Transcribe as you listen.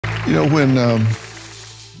You know, when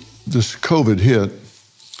this COVID hit,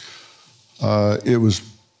 it was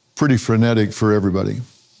pretty frenetic for everybody.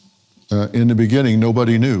 In the beginning,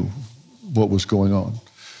 nobody knew what was going on.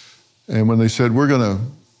 And when they said, we're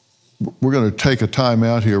gonna take a time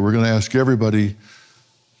out here, we're gonna ask everybody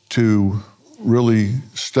to really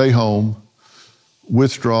stay home,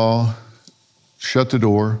 withdraw, shut the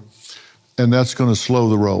door, and that's gonna slow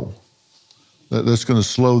the roll. That's gonna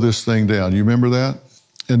slow this thing down. You remember that?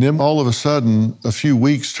 And then all of a sudden, a few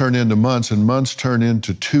weeks turn into months and months turn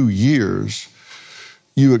into 2 years.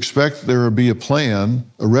 You expect there will be a plan,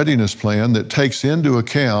 a readiness plan that takes into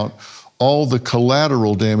account all the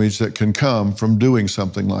collateral damage that can come from doing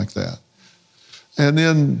something like that. And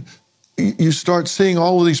then you start seeing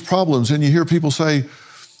all of these problems and you hear people say,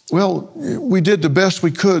 well, we did the best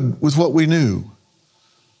we could with what we knew.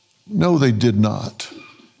 No, they did not.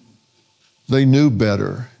 They knew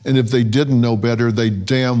better. And if they didn't know better, they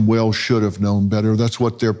damn well should have known better. That's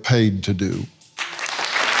what they're paid to do.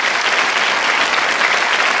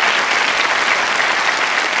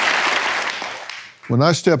 When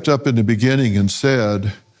I stepped up in the beginning and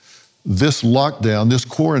said, this lockdown, this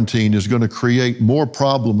quarantine is going to create more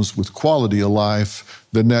problems with quality of life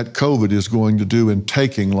than that COVID is going to do in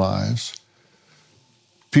taking lives,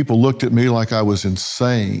 people looked at me like I was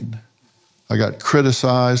insane. I got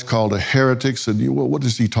criticized, called a heretic, said, well, what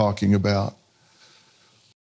is he talking about?